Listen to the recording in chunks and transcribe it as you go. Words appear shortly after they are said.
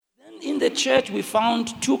the church, we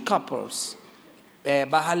found two couples,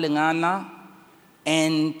 Bahalengana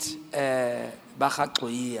and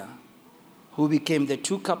Gxoyiya, who became the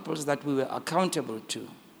two couples that we were accountable to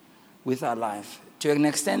with our life. To an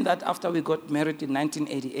extent that after we got married in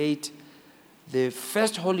 1988, the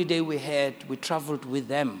first holiday we had, we traveled with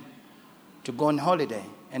them to go on holiday.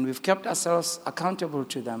 And we've kept ourselves accountable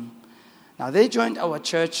to them. Now, they joined our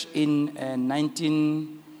church in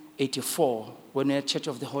 1984 when we had Church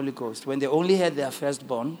of the Holy Ghost, when they only had their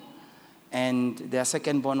firstborn, and their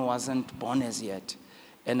secondborn wasn't born as yet.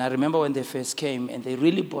 And I remember when they first came, and they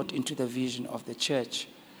really bought into the vision of the church.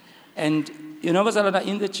 And, you know,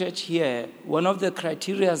 in the church here, one of the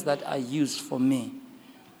criteria that I use for me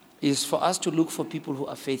is for us to look for people who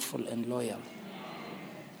are faithful and loyal.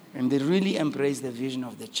 And they really embrace the vision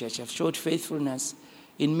of the church. Have showed faithfulness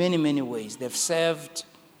in many, many ways. They've served,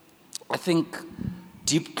 I think,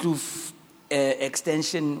 Deep Kloof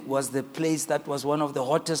Extension was the place that was one of the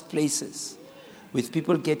hottest places, with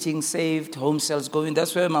people getting saved, home cells going.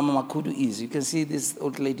 That's where Mama Makudu is. You can see this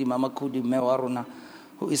old lady, Mama Kudu Mewaruna,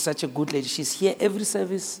 who is such a good lady. She's here every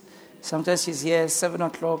service. Sometimes she's here 7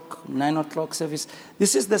 o'clock, 9 o'clock service.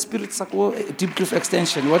 This is the Spirit Sakwo Deep Kloof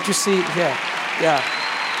Extension, what you see here. Yeah.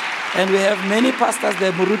 And we have many pastors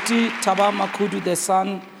there. Muruti Taba Makudu, the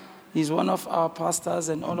son, he's one of our pastors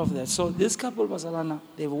and all of that. So this couple, Bazalana,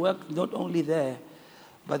 they've worked not only there,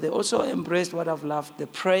 but they also embraced what I've loved, the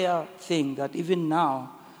prayer thing that even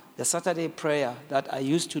now, the Saturday prayer that I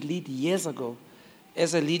used to lead years ago.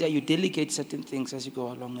 As a leader, you delegate certain things as you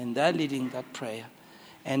go along, and they're leading that prayer.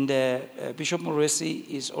 And Bishop Morwesi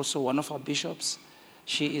is also one of our bishops.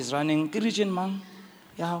 She is running Region Mang,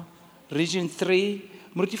 yeah, Region 3.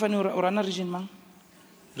 Region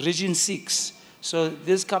 6. So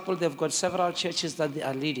this couple, they've got several churches that they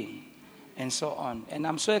are leading and so on. And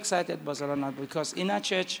I'm so excited, Bazalana, because in our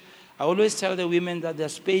church, I always tell the women that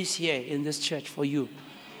there's space here in this church for you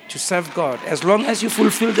to serve God, as long as you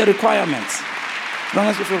fulfill the requirements. As long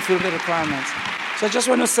as you fulfill the requirements. So I just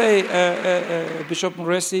want to say, Bishop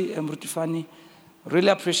Morwesi and Mrutifani, really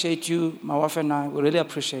appreciate you. My wife and I, we really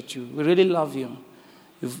appreciate you. We really love you.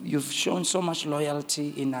 You've shown so much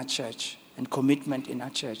loyalty in our church and commitment in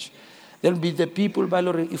our church. There'll be the people,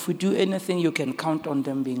 Balori, if we do anything, you can count on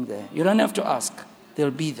them being there. You don't have to ask.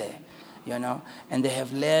 They'll be there, you know. And they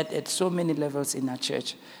have led at so many levels in our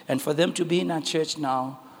church. And for them to be in our church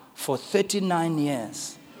now for 39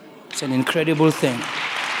 years, it's an incredible thing.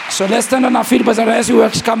 So let's stand on our feet, as we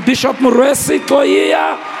welcome Bishop Morwesi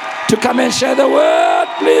Gxoyiya to come and share the word,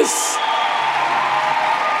 please.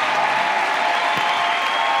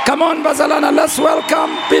 Come on, Bazalana, let's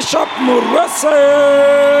welcome Bishop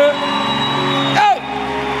Morwesi. Hey!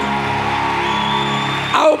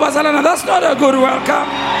 Oh, Bazalana, that's not a good welcome.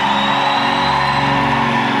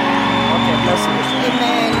 Okay, bless you.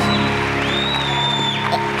 Amen.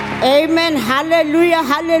 Amen. Hallelujah,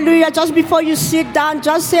 hallelujah. Just before you sit down,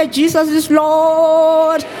 just say, Jesus is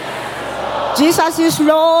Lord. Jesus is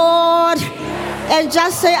Lord. And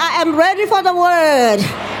just say, I am ready for the word.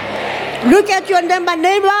 Look at your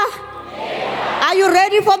neighbor. Are you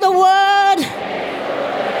ready for the word?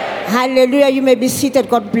 Hallelujah. You may be seated.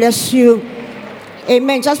 God bless you.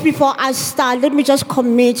 Amen. Just before I start, let me just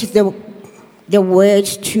commit the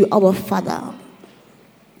words to our Father.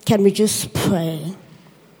 Can we just pray?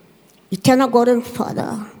 Eternal God and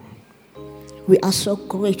Father, we are so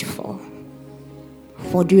grateful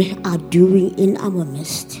for what you are doing in our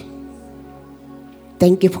midst.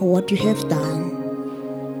 Thank you for what you have done.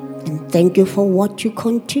 And thank you for what you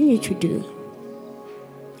continue to do.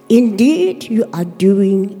 Indeed, you are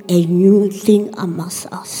doing a new thing amongst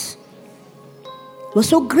us. We're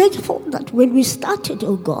so grateful that when we started,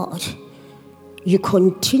 oh God, you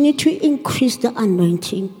continue to increase the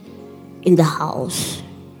anointing in the house.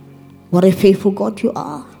 What a faithful God you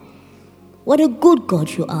are. What a good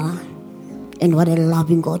God you are. And what a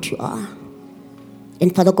loving God you are.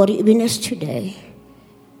 And Father God, even as today,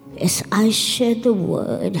 as I share the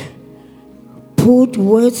word, put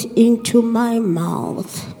words into my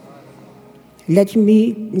mouth. Let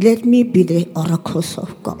me be the oracles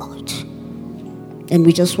of God. And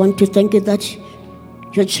we just want to thank you that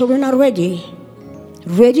your children are ready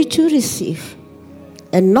to receive.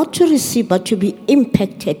 And not to receive, but to be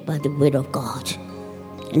impacted by the word of God.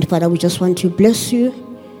 And Father, we just want to bless you.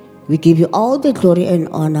 We give you all the glory and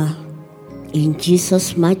honor. In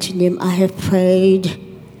Jesus' mighty name I have prayed.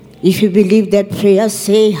 If you believe that prayer,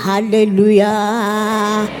 say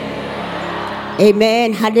hallelujah.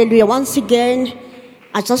 Amen. Hallelujah. Once again,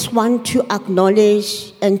 I just want to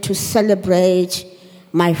acknowledge and to celebrate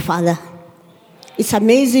my father. It's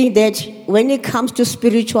amazing that when it comes to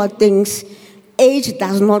spiritual things, age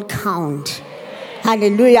does not count.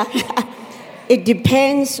 Hallelujah. It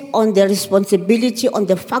depends on the responsibility, on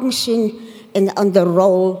the function, and on the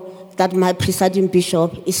role that my presiding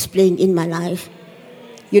bishop is playing in my life.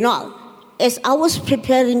 You know, as I was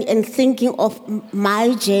preparing and thinking of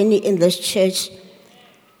my journey in this church,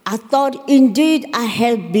 I thought, indeed, I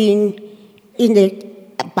have been in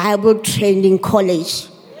a Bible training college.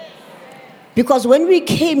 Because when we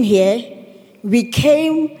came here, we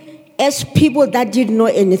came as people that didn't know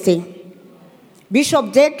anything.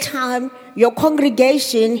 Bishop, that time, your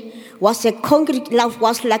congregation was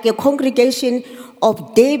like a congregation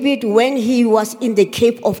of David when he was in the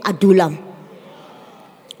cave of Adullam.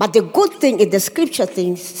 But the good thing in the scripture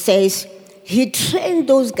thing says he trained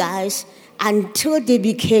those guys until they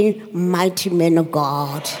became mighty men of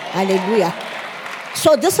God. Hallelujah.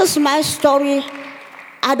 So this is my story.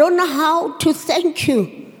 I don't know how to thank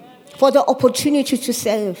you for the opportunity to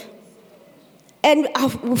serve. And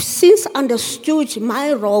I've since understood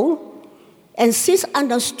my role and since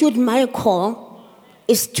understood my call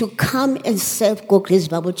is to come and serve God Grace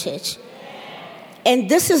Bible Church. And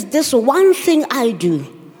this is this one thing I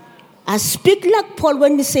do. I speak like Paul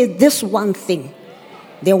when he says this one thing.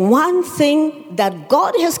 The one thing that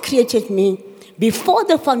God has created me before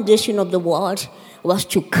the foundation of the world was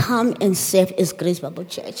to come and serve His Grace Bible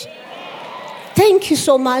Church. Thank you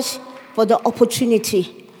so much for the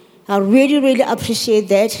opportunity. I really, really appreciate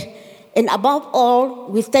that. And above all,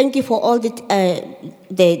 we thank you for all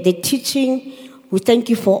the teaching. We thank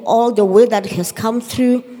you for all the way that has come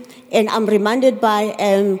through. And I'm reminded by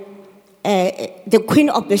the Queen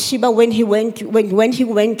of Bathsheba when he went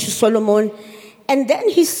to Solomon. And then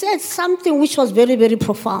he said something which was very, very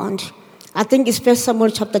profound. I think it's 1 Samuel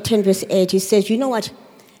chapter 10, verse 8. He says, you know what?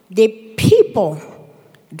 The people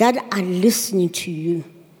that are listening to you,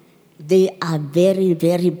 they are very,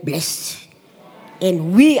 very blessed.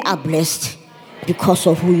 And we are blessed because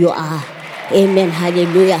of who you are. Amen.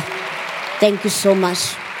 Hallelujah. Thank you so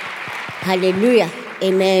much. Hallelujah.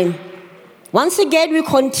 Amen. Once again, we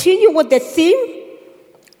continue with the theme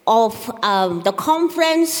of the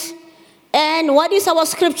conference. And what is our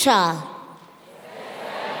scripture?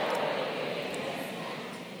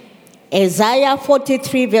 Isaiah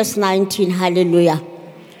 43, verse 19. Hallelujah.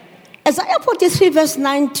 Isaiah 43, verse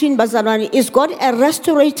 19, Bazarani, is got a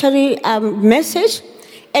restoration message.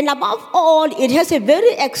 And above all, it has a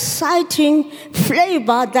very exciting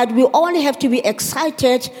flavor that we all have to be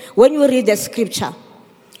excited when we read the scripture.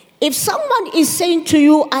 If someone is saying to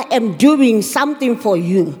you, I am doing something for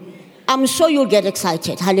you, I'm sure you'll get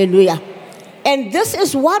excited. Hallelujah. And this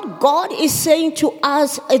is what God is saying to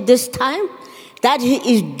us at this time, that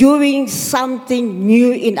He is doing something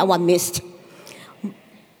new in our midst.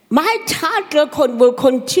 My title will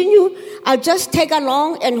continue. I'll just take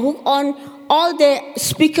along and hook on all the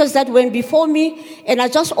speakers that went before me. And I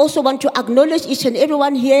just also want to acknowledge each and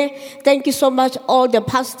everyone here. Thank you so much, all the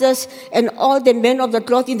pastors and all the men of the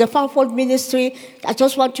cloth in the fivefold ministry. I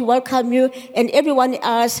just want to welcome you and everyone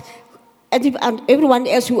else. And everyone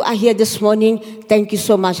else who are here this morning, thank you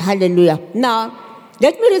so much. Hallelujah. Now,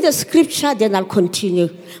 let me read the scripture, then I'll continue.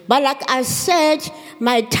 But like I said,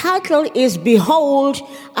 my title is, Behold,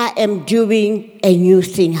 I am doing a new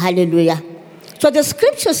thing. Hallelujah. So the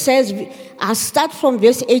scripture says, I'll start from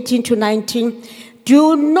verse 18 to 19.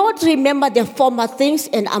 Do not remember the former things,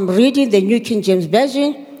 and I'm reading the New King James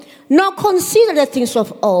Version, nor consider the things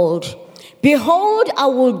of old. Behold, I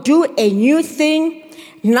will do a new thing.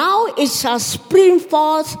 Now it shall spring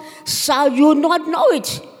forth. Shall you not know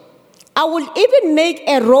it? I will even make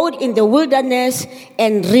a road in the wilderness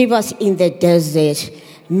and rivers in the desert.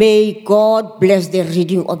 May God bless the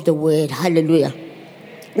reading of the word. Hallelujah.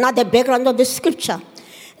 Now the background of the scripture.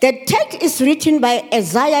 The text is written by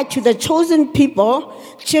Isaiah to the chosen people,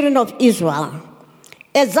 children of Israel.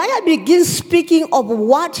 Isaiah begins speaking of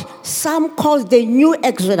what some call the new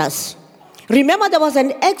Exodus. Remember, there was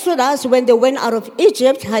an Exodus when they went out of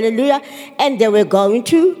Egypt, hallelujah, and they were going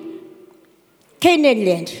to Canaan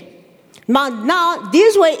land. Now,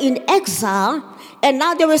 these were in exile, and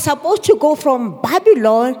now they were supposed to go from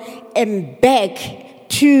Babylon and back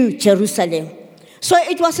to Jerusalem. So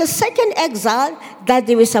it was a second exile that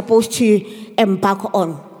they were supposed to embark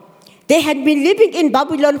on. They had been living in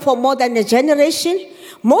Babylon for more than a generation.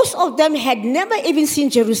 Most of them had never even seen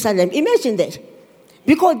Jerusalem. Imagine that.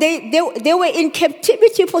 Because they were in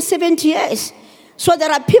captivity for 70 years. So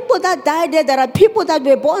there are people that died there. There are people that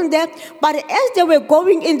were born there. But as they were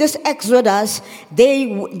going in this exodus,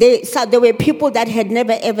 so there were people that had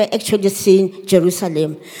never ever actually seen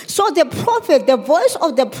Jerusalem. So the prophet, the voice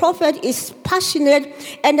of the prophet is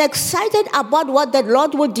passionate and excited about what the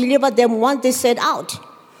Lord will deliver them once they set out.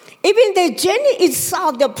 Even the journey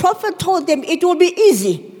itself, the prophet told them it will be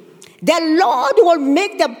easy. The Lord will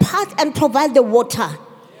make the path and provide the water.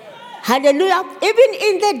 Hallelujah. Even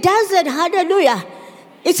in the desert, hallelujah.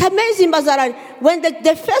 It's amazing, Bazaran. When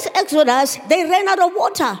the first exodus, they ran out of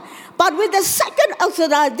water. But with the second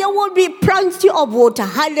exodus, there will be plenty of water.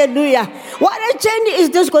 Hallelujah. What a journey is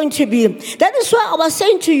this going to be? That is why I was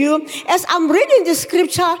saying to you, as I'm reading the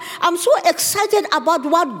scripture, I'm so excited about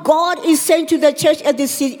what God is saying to the church in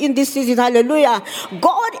this season. Hallelujah.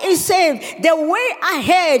 God is saying the way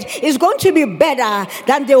ahead is going to be better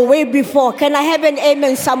than the way before. Can I have an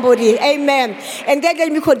amen, somebody? Amen. And then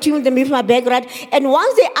let me continue with my background. And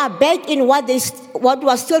once they are back in what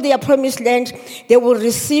was still their promised land, they will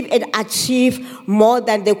receive and achieve more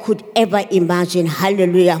than they could ever imagine.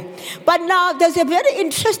 Hallelujah. But now there's a very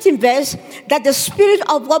interesting verse that the Spirit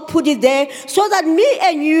of God put it there so that me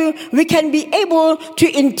and you, we can be able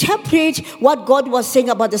to interpret what God was saying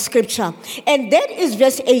about the scripture. And that is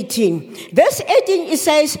verse 18. Verse 18, it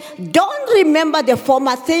says, don't remember the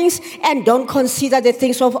former things and don't consider the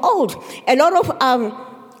things of old. A lot of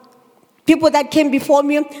people that came before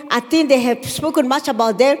me, I think they have spoken much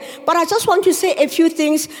about them. But I just want to say a few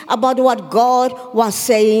things about what God was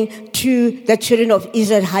saying to the children of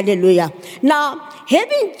Israel. Hallelujah. Now,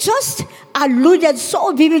 having just alluded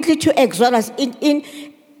so vividly to Exodus in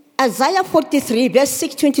Isaiah 43, verse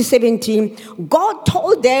 6, 2017, God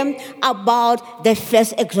told them about the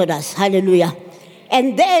first Exodus. Hallelujah.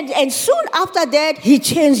 And soon after that, he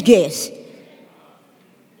changed gears.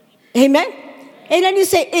 Amen. And then he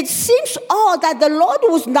said, it seems odd that the Lord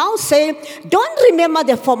was now saying, don't remember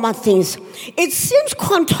the former things. It seems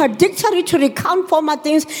contradictory to recount former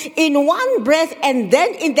things in one breath and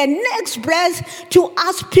then in the next breath to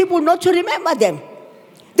ask people not to remember them.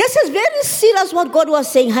 This is very serious what God was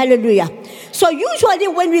saying. Hallelujah. So usually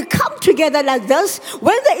when we come together like this,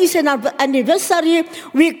 when there is an anniversary,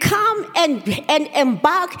 we come and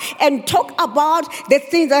embark and talk about the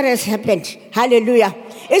thing that has happened. Hallelujah.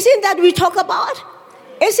 Isn't that we talk about?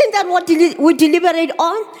 Isn't that what we deliberate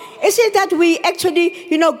on? Isn't that we actually,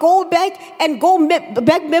 go back and go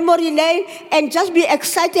back memory lane and just be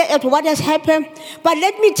excited at what has happened? But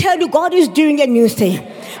let me tell you, God is doing a new thing.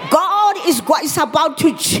 God is about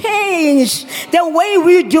to change the way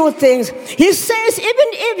we do things. He says, even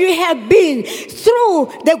if you have been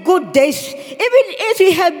through the good days, even if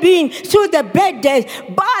you have been through the bad days,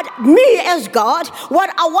 but me as God,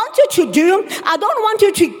 what I want you to do, I don't want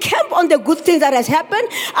you to camp on the good things that has happened.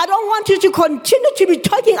 I don't want you to continue to be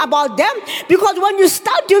talking about them, because when you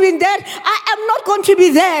start doing that, I am not going to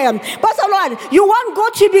be there. But Lord, you want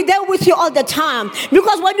God to be there with you all the time,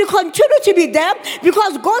 because when you continue to be there,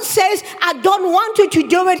 because God says, I don't want you to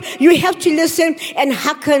do it, you have to listen and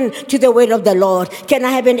hearken to the word of the Lord. Can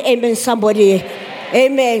I have an amen, somebody?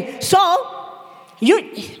 Amen.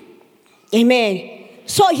 Amen.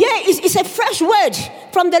 So here is a fresh word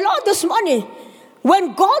from the Lord this morning.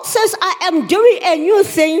 When God says, I am doing a new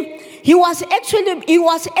thing, he was actually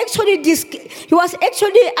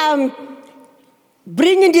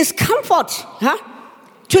bringing discomfort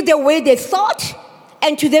to the way they thought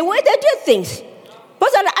and to the way they did things. But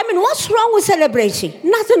what's wrong with celebrating?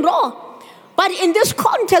 Nothing wrong. But in this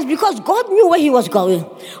context, because God knew where he was going,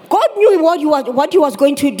 God knew what he was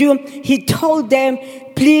going to do, he told them,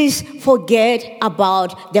 please forget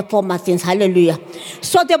about the former things. Hallelujah.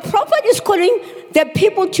 So the prophet is calling the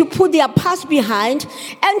people to put their past behind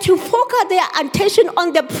and to focus their attention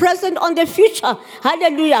on the present, on the future.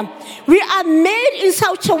 Hallelujah. We are made in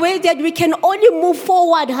such a way that we can only move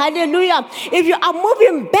forward. Hallelujah. If you are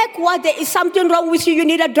moving backward, there is something wrong with you. You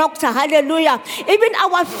need a doctor. Hallelujah. Even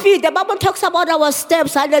our feet, the Bible talks about our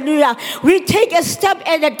steps. Hallelujah. We take a step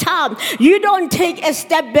at a time. You don't take a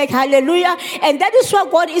step back. Hallelujah. And that is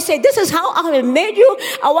what God is saying. This is how I have made you.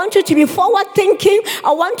 I want you to be forward thinking.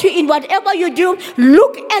 I want you, in whatever you do,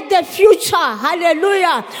 look at the future.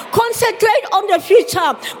 Hallelujah. Concentrate on the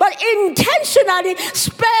future, but intentionally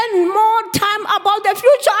spend more time about the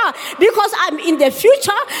future, because I'm in the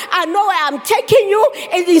future. I know where I'm taking you.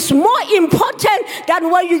 It is more important than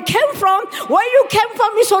where you came from. Where you came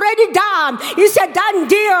from is already done. It's a done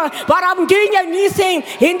deal, but I'm doing a new thing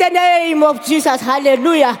in the name of Jesus.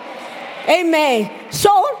 Hallelujah. Amen.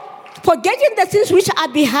 So, forgetting the things which are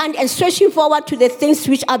behind and stretching forward to the things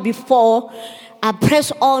which are before, I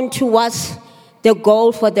press on towards the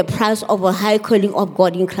goal for the prize of a high calling of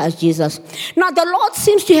God in Christ Jesus. Now, the Lord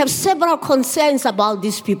seems to have several concerns about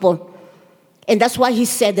these people. And that's why he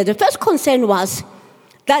said that the first concern was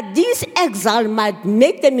that these exiles might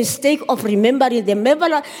make the mistake of remembering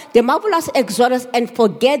the marvelous exodus and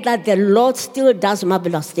forget that the Lord still does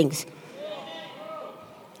marvelous things.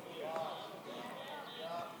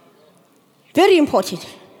 Very important.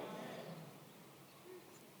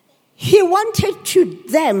 He wanted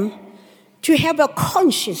them to have a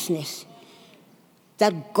consciousness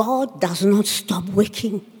that God does not stop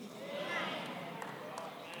working.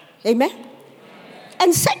 Amen?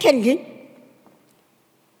 And secondly,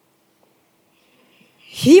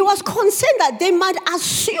 he was concerned that they might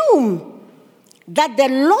assume that the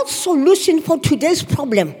Lord's solution for today's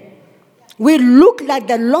problem will look like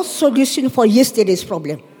the Lord's solution for yesterday's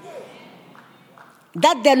problem.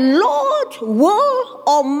 That the Lord will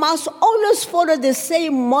or must always follow the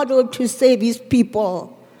same model to save his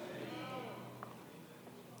people.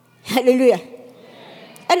 Hallelujah.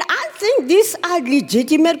 And I think these are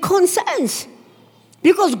legitimate concerns.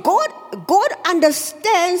 Because God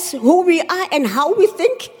understands who we are and how we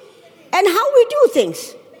think and how we do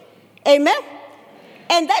things. Amen?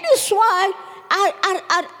 And that is why I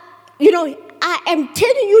am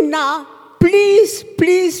telling you now, please,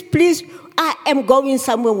 I am going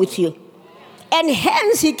somewhere with you. And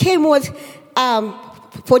hence he came with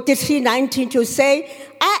 43:19 to say,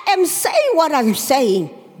 I am saying what I'm saying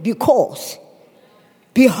because,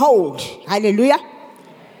 behold, hallelujah,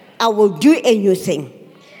 I will do a new thing.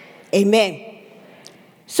 Amen.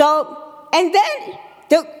 So, and then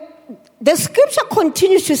the scripture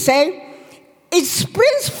continues to say, it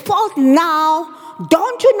springs forth now.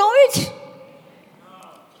 Don't you know it?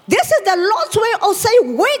 This is the Lord's way of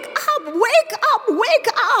saying, wake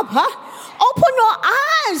up, huh? Open your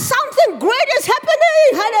eyes. Something great is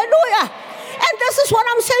happening. Hallelujah. And this is what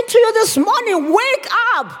I'm saying to you this morning. Wake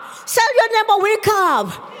up. Tell your neighbor, wake up.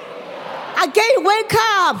 Again, wake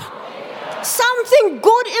up. Something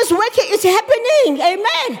good is working, it's happening.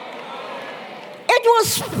 Amen. It will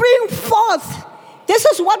spring forth. This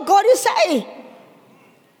is what God is saying.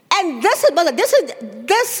 And this is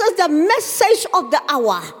the message of the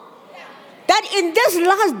hour. That in these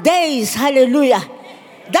last days, hallelujah,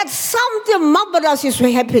 that something marvelous is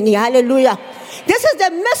happening. Hallelujah. This is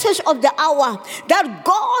the message of the hour. That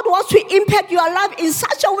God wants to impact your life in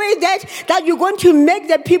such a way that you're going to make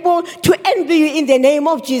the people to envy you in the name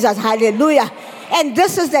of Jesus. Hallelujah. And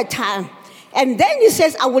this is the time. And then he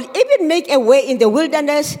says, I will even make a way in the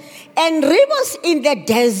wilderness and rivers in the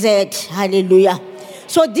desert. Hallelujah.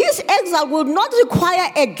 So this exile will not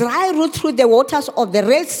require a dry route through the waters of the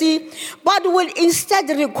Red Sea, but will instead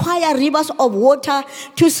require rivers of water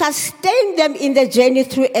to sustain them in the journey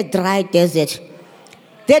through a dry desert.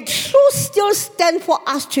 The truth still stands for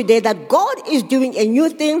us today that God is doing a new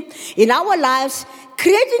thing in our lives,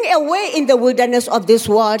 creating a way in the wilderness of this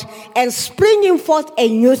world and springing forth a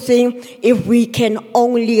new thing if we can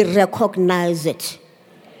only recognize it.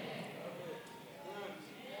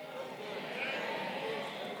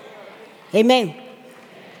 Amen.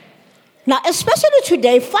 Now, especially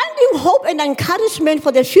today, finding hope and encouragement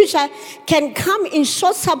for the future can come in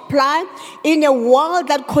short supply in a world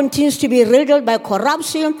that continues to be riddled by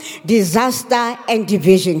corruption, disaster, and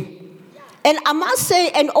division. And I must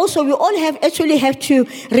say, and also we all have to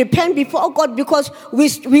repent before God because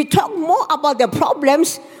we talk more about the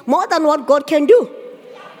problems more than what God can do.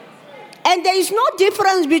 And there is no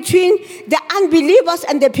difference between the unbelievers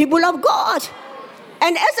and the people of God.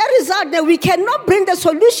 And as a result, we cannot bring the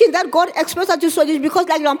solution that God expects us to solution because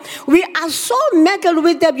we are so meddled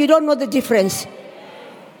with them, you don't know the difference.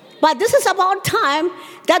 But this is about time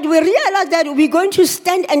that we realize that we're going to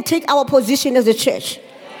stand and take our position as a church.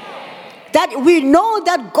 That we know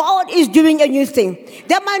that God is doing a new thing.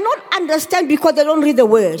 They might not understand because they don't read the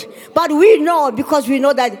word. But we know because we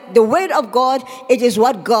know that the word of God, it is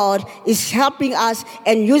what God is helping us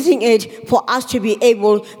and using it for us to be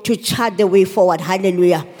able to chart the way forward.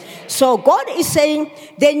 Hallelujah. So God is saying,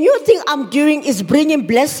 the new thing I'm doing is bringing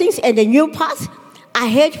blessings and a new path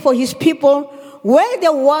ahead for his people where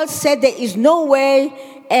the world said there is no way,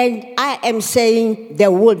 and I am saying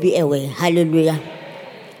there will be a way. Hallelujah.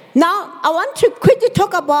 Now, I want to quickly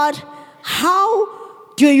talk about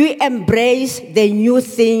how do you embrace the new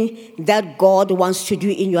thing that God wants to do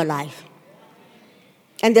in your life.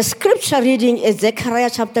 And the scripture reading is Zechariah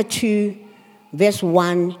chapter 2, verse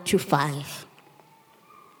 1 to 5.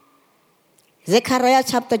 Zechariah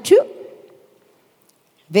chapter 2,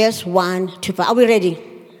 verse 1 to 5. Are we ready?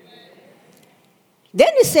 Then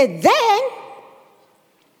he said, then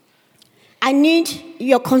I need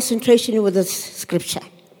your concentration with this scripture.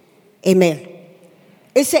 Amen.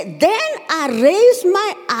 It said, then I raised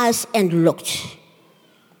my eyes and looked,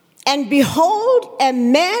 and behold, a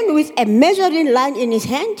man with a measuring line in his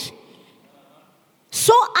hand.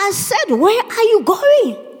 So I said, where are you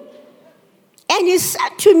going? And he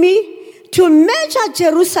said to me, to measure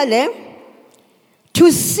Jerusalem,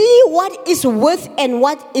 to see what is width and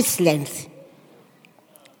what is length.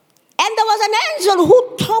 And there was an angel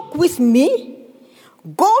who talked with me.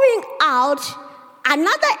 Going out,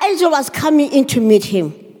 another angel was coming in to meet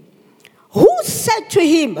him, who said to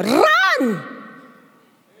him, run,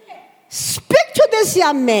 speak to this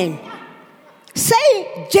young man,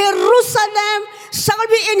 say, Jerusalem shall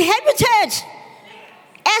be inhabited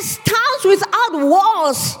as towns without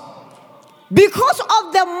walls, because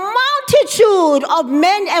of the multitude of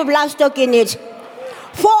men and livestock in it.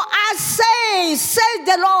 For I say, says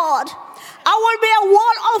the Lord, I will be a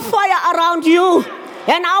wall of fire around you,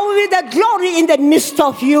 and I will be the glory in the midst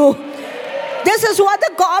of you. This is what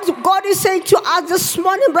God is saying to us this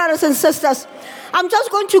morning, brothers and sisters. I'm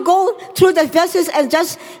just going to go through the verses and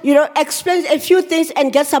just, explain a few things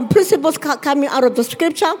and get some principles coming out of the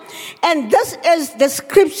scripture. And this is the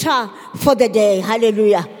scripture for the day.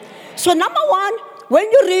 Hallelujah. So number one, when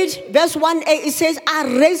you read verse 1a, it says,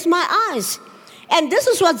 I raise my eyes. And this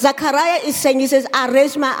is what Zechariah is saying. He says, I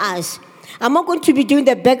raise my eyes. I'm not going to be doing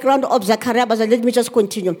the background of Zechariah, but let me just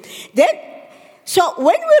continue. So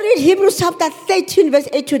when we read Hebrews chapter 13, verse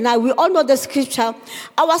 8 to 9, we all know the scripture.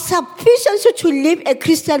 Our sufficiency to live a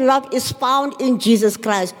Christian life is found in Jesus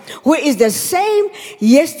Christ, who is the same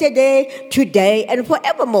yesterday, today, and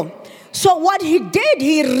forevermore. So what he did,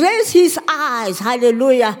 he raised his eyes.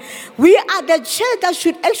 Hallelujah. We are the church that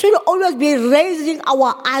should actually always be raising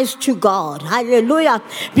our eyes to God. Hallelujah.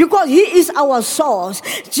 Because he is our source.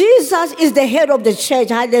 Jesus is the head of the church.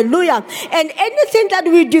 Hallelujah. And anything that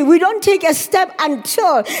we do, we don't take a step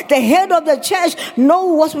until the head of the church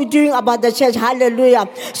knows what we're doing about the church. Hallelujah.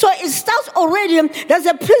 So it starts already. There's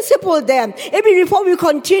a principle there. Even before we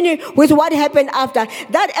continue with what happened after.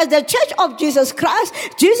 That as the church of Jesus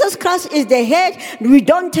Christ is the head. We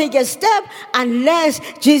don't take a step unless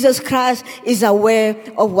Jesus Christ is aware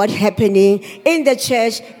of what's happening in the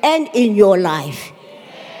church and in your life.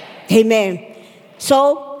 Amen.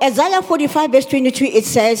 So Isaiah 45 verse 22, it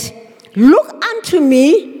says, look unto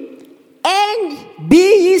me and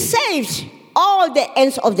be ye saved, all the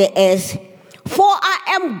ends of the earth. For I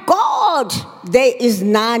am God, there is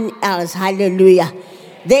none else. Hallelujah.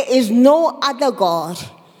 There is no other God.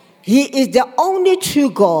 He is the only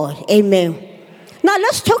true God. Amen. Now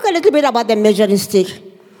let's talk a little bit about the measuring stick.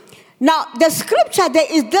 Now the scripture, there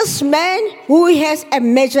is this man who has a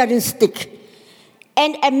measuring stick.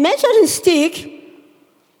 And a measuring stick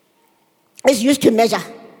is used to measure.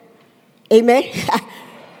 Amen.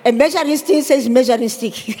 A measuring stick says measuring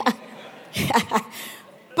stick.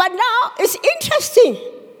 But now it's interesting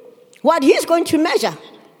what he's going to measure.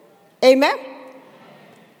 Amen.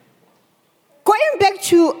 Going back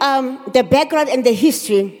to the background and the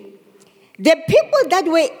history, the people that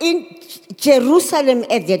were in Jerusalem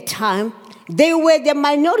at that time, they were the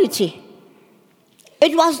minority.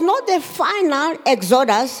 It was not the final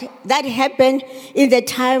exodus that happened in the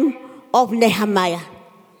time of Nehemiah.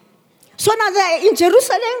 So now they're in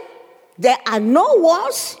Jerusalem, there are no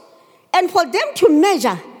walls, and for them to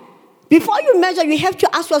measure, before you measure, you have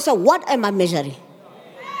to ask yourself, what am I measuring?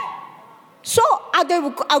 So are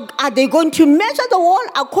they going to measure the wall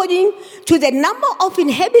according to the number of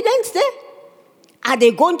inhabitants there? Are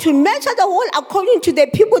they going to measure the wall according to the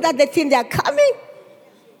people that they think they are coming?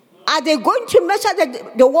 Are they going to measure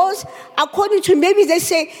the walls according to, maybe they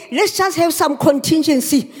say, let's just have some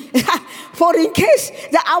contingency for in case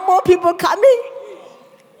there are more people coming?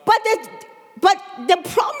 But the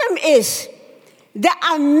problem is they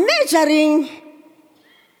are measuring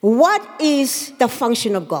what is the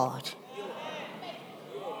function of God.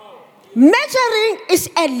 Measuring is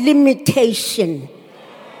a limitation.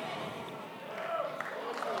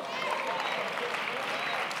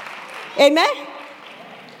 Amen?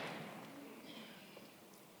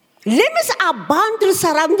 Limits are boundaries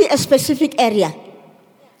surrounding a specific area.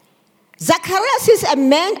 Zacharias is a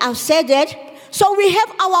man, I've said that. So we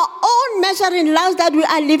have our own measuring lines that we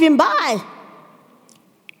are living by.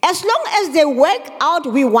 As long as they work out,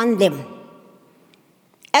 we want them.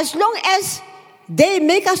 As long as they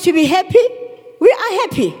make us to be happy, we are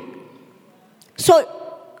happy. So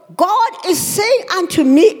God is saying unto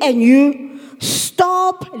me and you,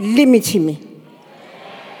 stop limiting me.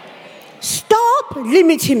 Stop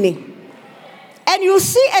limiting me. And you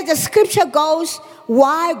see as the scripture goes,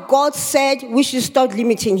 why God said we should stop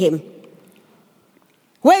limiting him.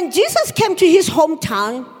 When Jesus came to his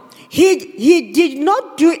hometown, he did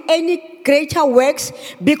not do any greater works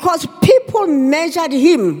because people measured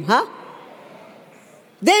him.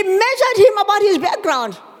 They measured him about his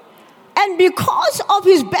background. And because of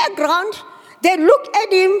his background, they looked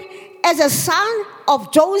at him as a son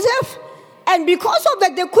of Joseph. And because of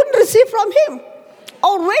that, they couldn't receive from him.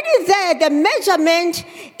 Already there, the measurement,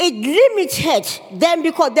 it limited them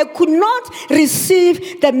because they could not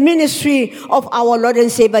receive the ministry of our Lord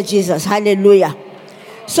and Savior Jesus. Hallelujah.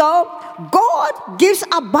 So, God gives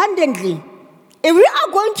abundantly. If we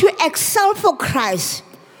are going to excel for Christ,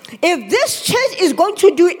 if this church is going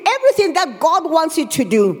to do everything that God wants it to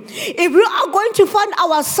do, if we are going to find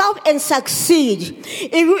ourselves and succeed,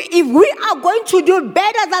 if we are going to do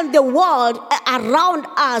better than the world around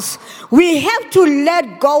us, we have to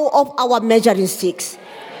let go of our measuring sticks.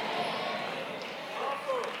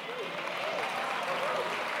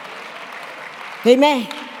 Amen.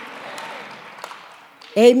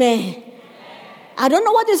 Amen. I don't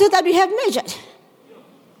know what is it that we have measured.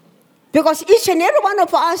 Because each and every one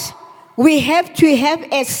of us, we have to have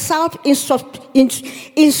a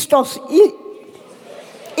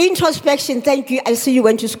introspection. Thank you. I see you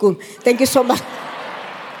went to school. Thank you so much.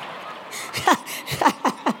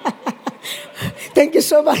 Thank you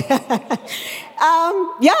so much.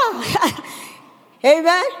 Yeah.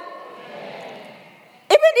 Amen.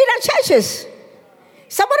 Even in our churches,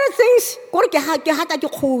 some of the things,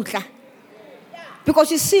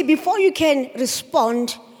 because you see, before you can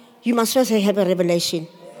respond, you must first have a revelation.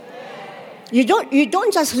 You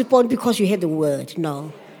don't just respond because you have the word.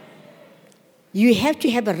 No. You have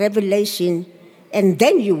to have a revelation, and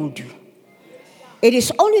then you will do. It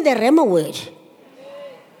is only the Rhema word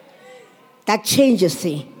that changes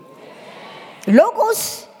things.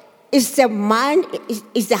 Logos is the mind,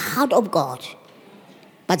 is the heart of God.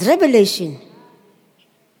 But revelation,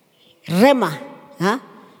 Rhema,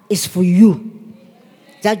 is for you.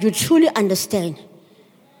 That you truly understand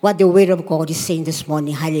what the word of God is saying this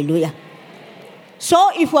morning. Hallelujah.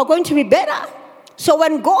 So if we're going to be better, so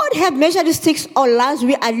when God has measured the sticks or lives,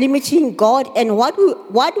 we are limiting God and what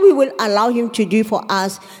we will allow him to do for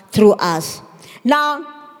us through us. Now,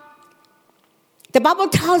 the Bible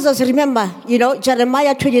tells us, remember,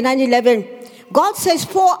 Jeremiah 29:11, God says,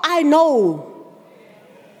 for I know.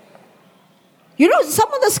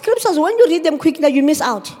 Some of the scriptures, when you read them quickly, you miss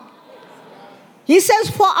out. He says,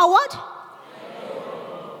 for our what?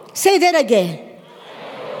 Say that again.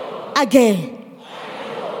 Again.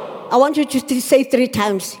 I want you to say 3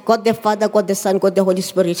 times. God the Father, God the Son, God the Holy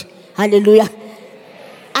Spirit. Hallelujah.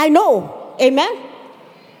 I know. Amen.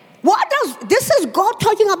 This is God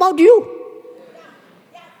talking about you.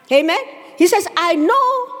 Amen. He says, I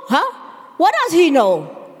know. What does he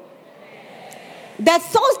know? The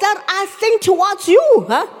thoughts that I think towards you,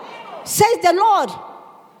 says the Lord.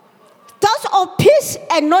 Thoughts of peace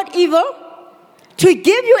and not evil, to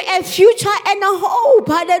give you a future and a hope.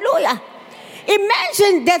 Hallelujah.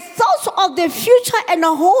 Imagine the thoughts of the future and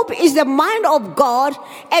a hope is the mind of God,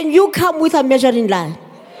 and you come with a measuring line.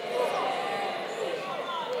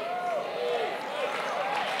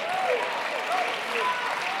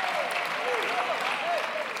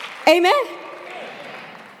 Amen.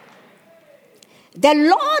 The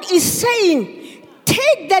Lord is saying,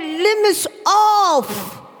 take the limits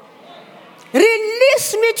off.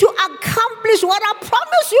 Release me to accomplish what I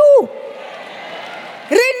promise you.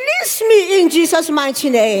 Release me in Jesus' mighty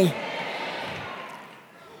name.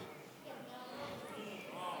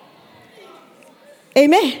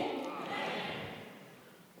 Amen.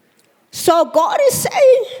 So God is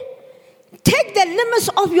saying, take the limits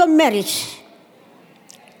of your marriage.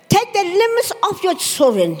 Take the limits of your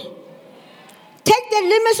children. Take the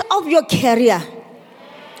limits of your career.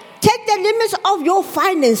 Take the limits of your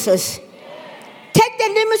finances. Take the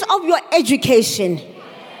limits of your education.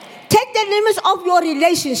 Take the limits of your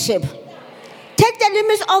relationship. Take the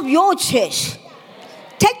limits of your church.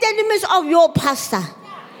 Take the limits of your pastor.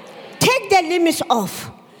 Take the limits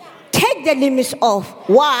off. Take the limits off.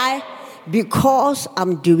 Why? Because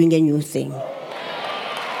I'm doing a new thing.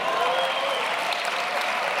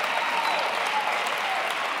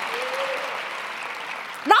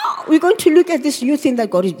 Now we're going to look at this new thing that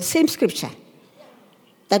God is, the same scripture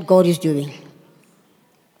that God is doing.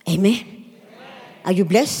 Amen. Are you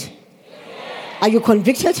blessed? Are you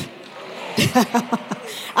convicted?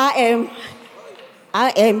 I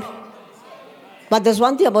am. But there's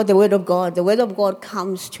one thing about the word of God. The word of God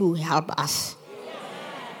comes to help us.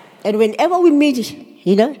 And whenever we meet,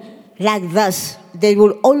 like this, there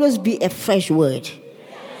will always be a fresh word.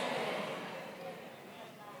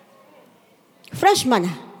 Fresh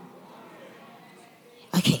manna.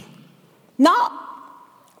 Okay. Now,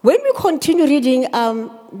 when we continue reading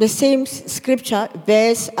the same scripture,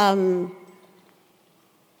 verse 1,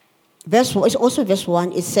 it's also verse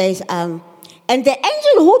 1, it says, and the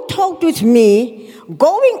angel who talked with me,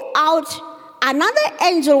 going out, another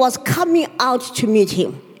angel was coming out to meet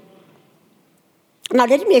him. Now,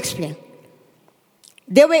 let me explain.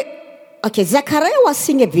 Zechariah was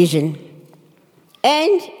seeing a vision,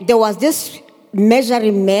 and there was this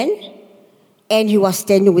measuring man, and he was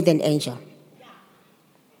standing with an angel.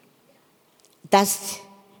 That's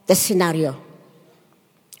the scenario.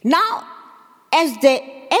 Now, as the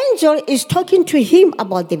angel is talking to him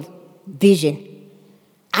about the vision,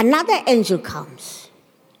 another angel comes.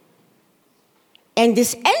 And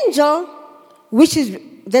this angel, which is,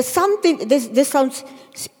 there's some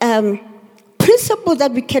principle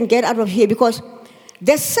that we can get out of here, because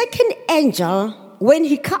the second angel, when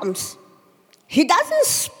he comes, he doesn't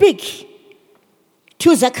speak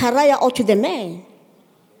to Zechariah or to the man.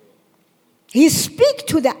 He speaks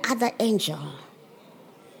to the other angel.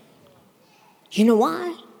 You know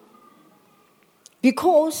why?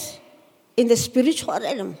 Because in the spiritual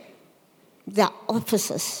realm, there are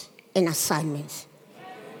offices and assignments.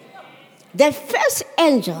 The first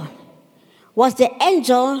angel was the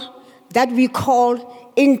angel that we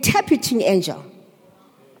call interpreting angel.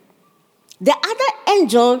 The other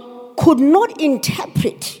angel could not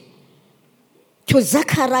interpret to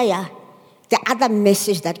Zechariah the other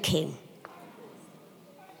message that came.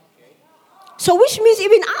 So which means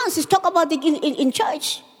even us, is talk about in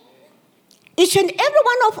church. Each and every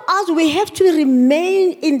one of us, we have to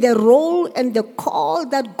remain in the role and the call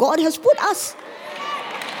that God has put us.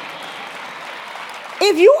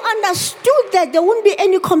 If you understood that, there wouldn't be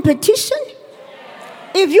any competition.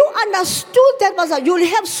 If you understood that, you'll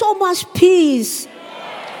have so much peace.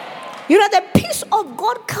 You know, the peace of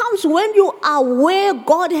God comes when you are where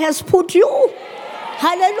God has put you.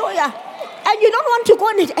 Hallelujah. And you don't want to go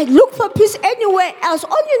and look for peace anywhere else.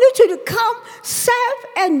 All you need to come, serve,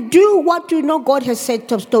 and do what you know God has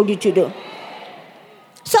told you to do.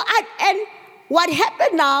 So, and what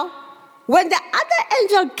happened now, when the other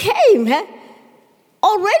angel came,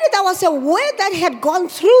 already there was a word that had gone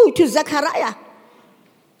through to Zechariah.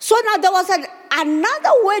 So now there was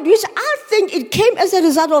another word which I think it came as a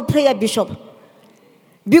result of prayer, Bishop.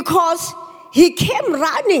 Because he came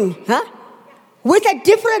running with a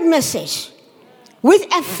different message,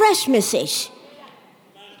 with a fresh message.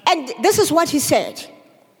 And this is what he said.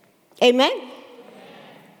 Amen?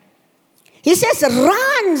 He says,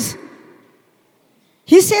 run.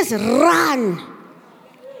 He says, run.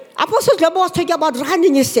 Apostle Global was talking about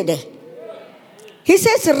running yesterday. He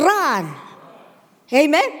says, run.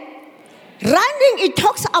 Amen? Running, it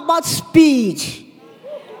talks about speed.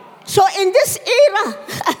 So in this era,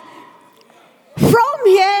 from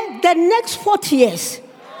here, the next 40 years,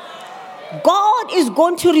 God is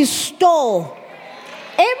going to restore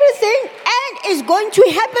everything, and it's going to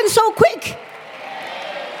happen so quick.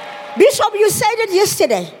 Bishop, you said it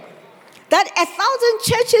yesterday, that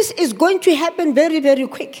 1,000 churches is going to happen very, very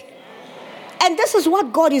quick. And this is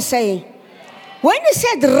what God is saying. When he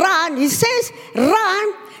said run, he says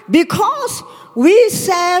run because we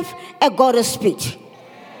serve a God of speed.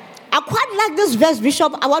 I quite like this verse,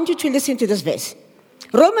 Bishop. I want you to listen to this verse.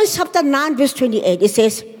 Romans chapter 9, verse 28. It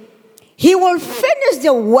says, he will finish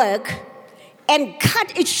the work and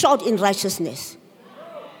cut it short in righteousness.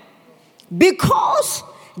 Because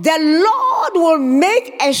the Lord will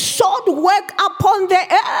make a short work upon the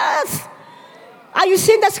earth. Are you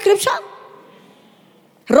seeing that scripture?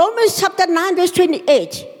 Romans chapter 9, verse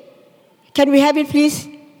 28. Can we have it, please?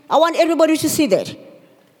 I want everybody to see that.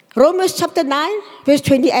 Romans chapter 9, verse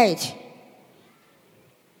 28.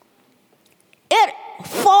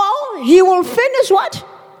 For he will finish what?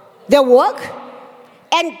 The work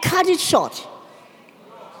and cut it short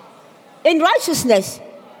in righteousness.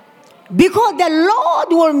 Because the Lord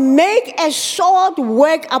will make a short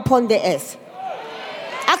work upon the earth.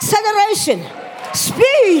 Acceleration.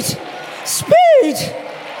 Speed. Speed.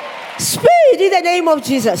 Speed in the name of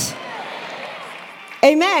Jesus.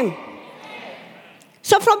 Amen.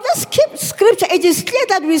 So from this scripture, it is clear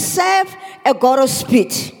that we serve a God of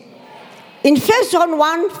speed. In 1 John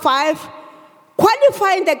 1:5,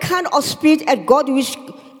 qualifying the kind of speed at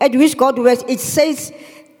which God works, it says,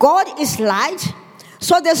 God is light.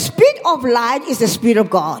 So the speed of light is the speed of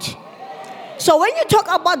God. So when you talk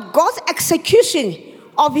about God's execution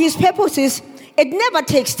of his purposes, it never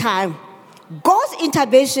takes time. God's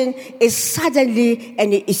intervention is suddenly,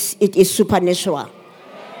 and it is supernatural.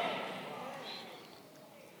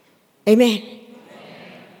 Amen.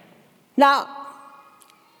 Now,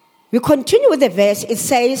 We continue with the verse. It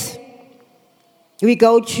says, we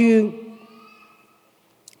go to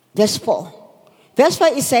verse 4. Verse 4,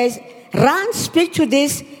 it says, run, speak to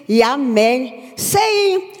this young man,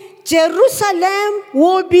 saying, Jerusalem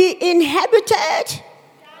will be inhabited.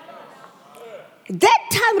 That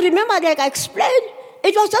time, remember, like I explained,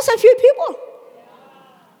 it was just a few people.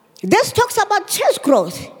 This talks about church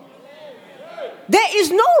growth. There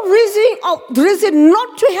is no reason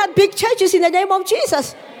not to have big churches in the name of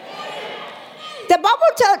Jesus. The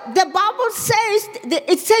Bible says,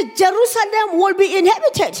 it says Jerusalem will be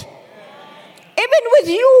inhabited. Even with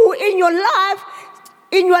you in your life,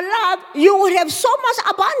 you will have so much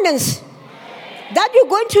abundance that you're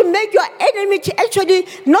going to make your enemy to actually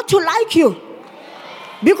not to like you.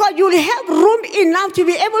 Because you'll have room enough to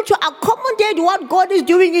be able to accommodate what God is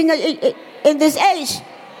doing in this age.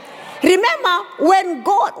 Remember, when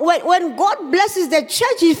God blesses the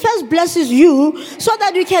church, He first blesses you so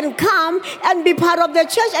that you can come and be part of the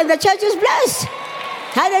church, and the church is blessed.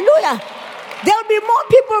 Hallelujah. There will be more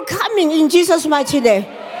people coming in Jesus' mighty name.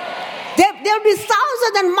 There will be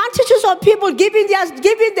thousands and multitudes of people giving their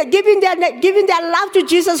life to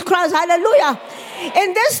Jesus Christ. Hallelujah.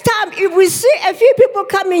 In this time, if we see a few people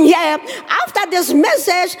coming here, after this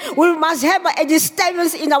message, we must have a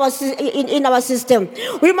disturbance in our system.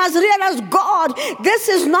 We must realize, God, this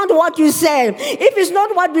is not what you said. If it's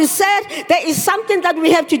not what we said, there is something that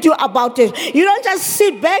we have to do about it. You don't just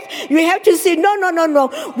sit back. You have to say, no.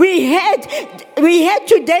 We had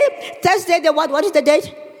today, Thursday, what is the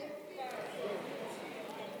date?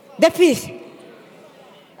 The 5th.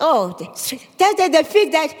 Oh, Thursday the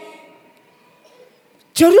 5th, that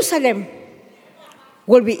Jerusalem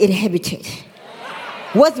will be inhabited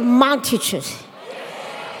with multitudes.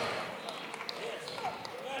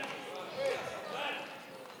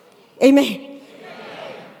 Amen.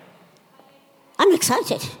 I'm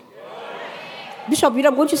excited. Bishop,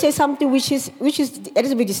 I'm going to say something which is a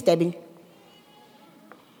little bit disturbing.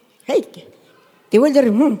 Hey, they will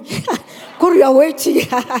remove. You are waiting.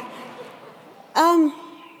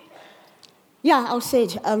 Yeah, I'll say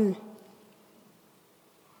it.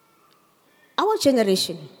 Our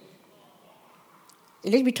generation,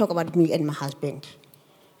 let me talk about me and my husband,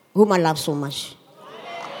 whom I love so much.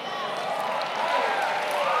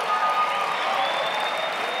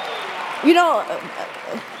 You know,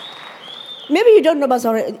 maybe you don't know, but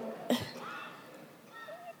sorry.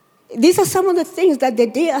 These are some of the things that the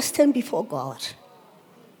day I stand before God,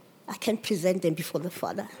 I can present them before the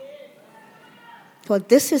Father. For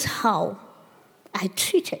this is how I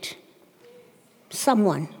treated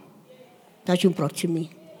someone that you brought to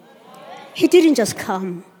me. He didn't just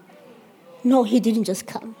come. No, he didn't just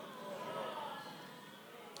come.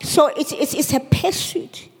 So it's a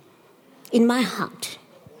pursuit in my heart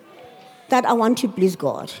that I want to please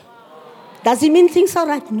God. Does it mean things are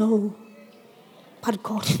right? No. But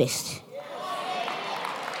God first.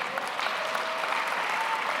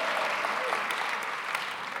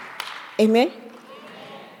 Amen?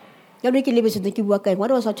 What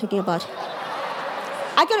was I talking about?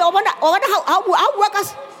 I wonder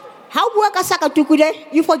how workers today.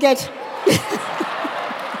 You forget.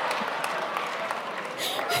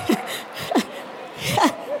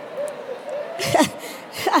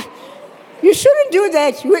 You shouldn't do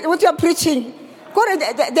that with your preaching.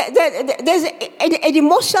 There's an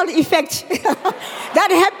emotional effect that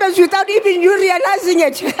happens without even you realizing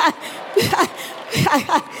it.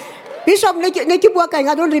 Bishop,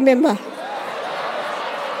 I don't remember.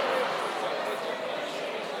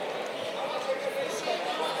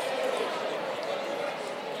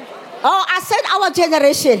 Oh, I said our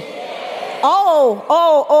generation. Oh.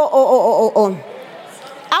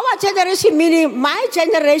 Our generation meaning my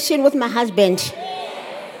generation with my husband.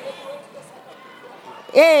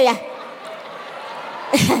 Yeah.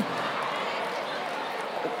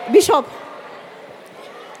 Bishop,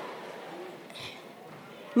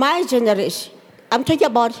 my generation, I'm talking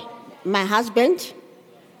about my husband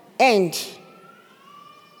and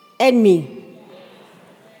me.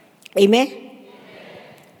 Amen?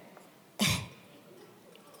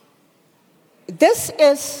 This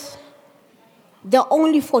is the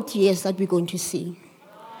only 40 years that we're going to see.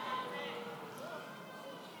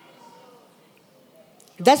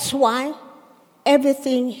 That's why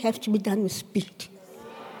everything has to be done with speed.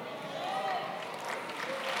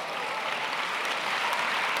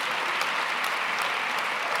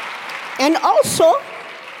 And also,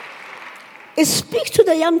 it speaks to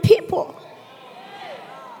the young people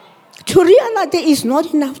to realize there is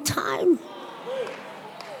not enough time.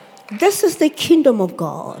 This is the kingdom of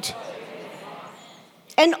God.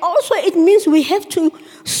 And also it means we have to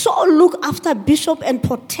so look after Bishop and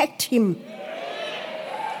protect him.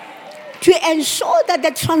 To ensure that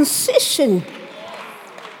the transition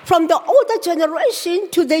from the older generation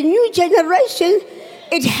to the new generation,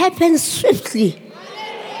 it happens swiftly.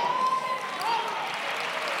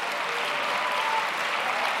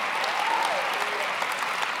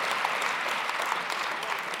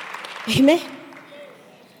 Amen.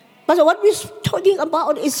 But what we're talking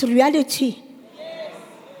about is reality.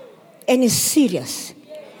 And it's serious.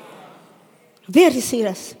 Very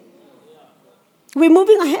serious. We're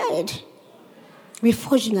moving ahead. We're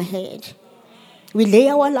forging ahead. We lay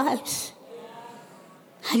our lives.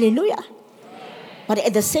 Hallelujah. But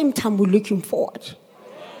at the same time, we're looking forward.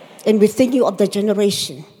 And we're thinking of the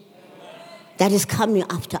generation that is coming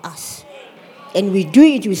after us. And we do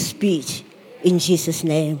it with speed. In Jesus'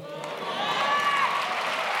 name.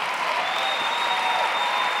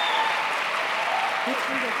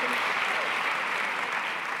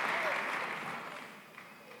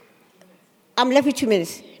 I'm left with 2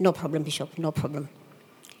 minutes. No problem, Bishop. No problem.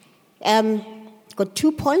 Got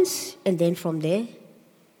 2 points, and then from there,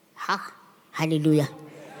 hallelujah.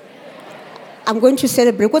 I'm going to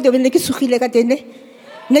celebrate. What do you mean? The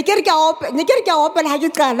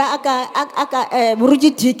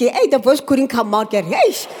voice couldn't come out.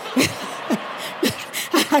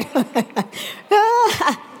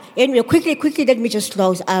 Anyway, quickly, let me just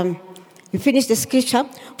close. We finish the scripture.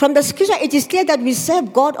 From the scripture, it is clear that we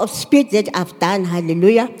serve God of spirit that have done.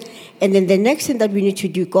 Hallelujah. And then the next thing that we need to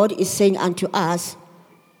do, God is saying unto us,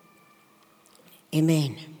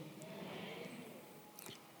 Amen.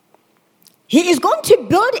 He is going to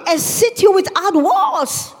build a city without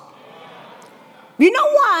walls. You know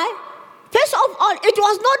why? First of all, it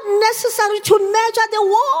was not necessary to measure the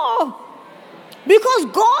wall. Because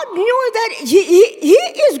God knew that he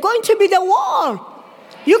is going to be the wall.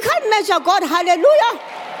 You can't measure God. Hallelujah.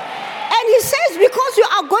 And he says, because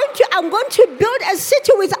I'm going to build a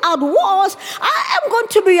city without walls, I am going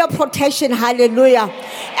to be your protection. Hallelujah.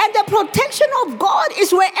 And the protection of God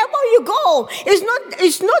is wherever you go.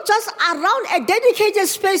 It's not just around a dedicated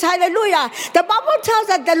space. Hallelujah. The Bible tells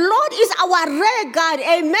that the Lord is our rear guard.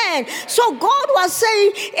 Amen. So God was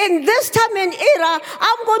saying, in this time and era,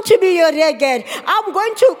 I'm going to be your rear guard. I'm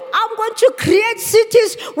going to create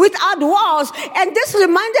cities without walls. And this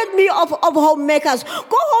reminded me of homemakers.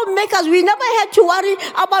 Go homemakers. We never had to worry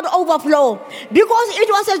about overflow because it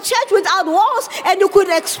was a church without walls and you could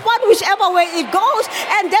expand whichever way it goes,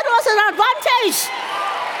 and that was an advantage.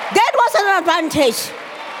 That was an advantage.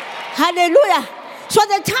 Hallelujah. So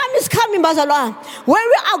the time is coming, Bazalwa, where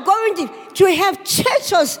we are going to have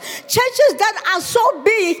churches that are so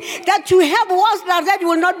big that to have walls like that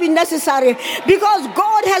will not be necessary, because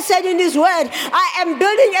God has said in his word, I am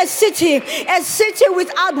building a city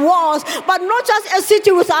without walls. But not just a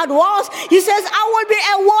city without walls. He says, I will be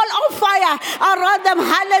a wall of fire around them.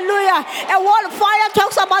 Hallelujah. A wall of fire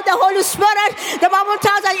talks about the Holy Spirit. The Bible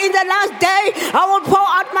tells us in the last day I will pour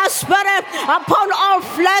out my spirit upon all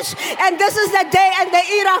flesh, and this is the day and the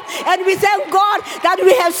era, and we thank God that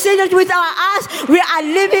we have seen it with our eyes. We are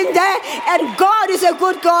living there, and God is a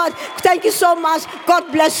good God. Thank you so much.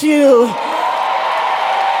 God bless you.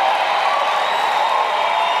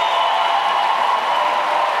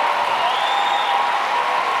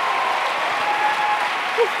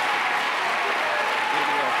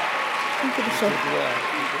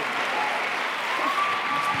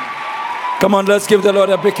 Come on, let's give the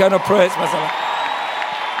Lord a big kind of praise, Masala.